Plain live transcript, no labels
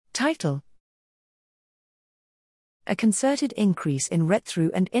Title: A concerted increase in readthrough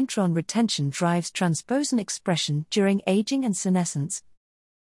and intron retention drives transposon expression during aging and senescence.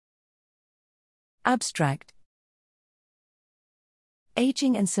 Abstract: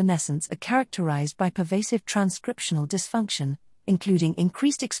 Aging and senescence are characterized by pervasive transcriptional dysfunction, including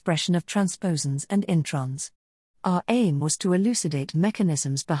increased expression of transposons and introns. Our aim was to elucidate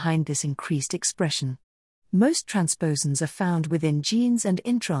mechanisms behind this increased expression. Most transposons are found within genes and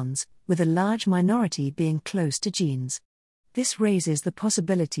introns, with a large minority being close to genes. This raises the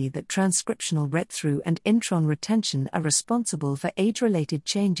possibility that transcriptional readthrough and intron retention are responsible for age-related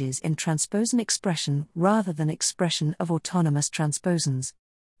changes in transposon expression rather than expression of autonomous transposons.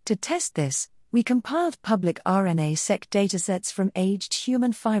 To test this, we compiled public RNA-seq datasets from aged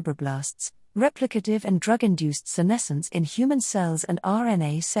human fibroblasts, replicative and drug-induced senescence in human cells, and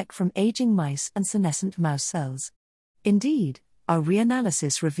RNA-seq from aging mice and senescent mouse cells. Indeed, our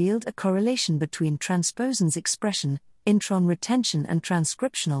reanalysis revealed a correlation between transposons expression, intron retention and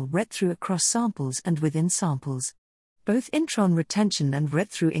transcriptional readthrough across samples and within samples. Both intron retention and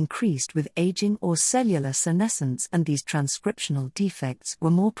readthrough increased with aging or cellular senescence, and these transcriptional defects were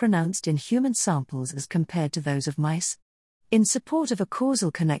more pronounced in human samples as compared to those of mice. In support of a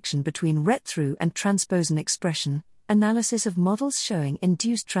causal connection between readthrough and transposon expression, analysis of models showing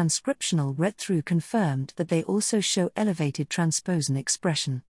induced transcriptional readthrough confirmed that they also show elevated transposon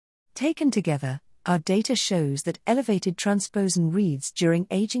expression. Taken together, our data shows that elevated transposon reads during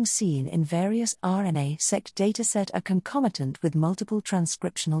aging seen in various RNA-seq dataset are concomitant with multiple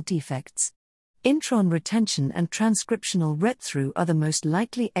transcriptional defects. Intron retention and transcriptional readthrough are the most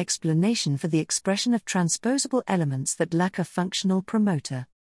likely explanation for the expression of transposable elements that lack a functional promoter.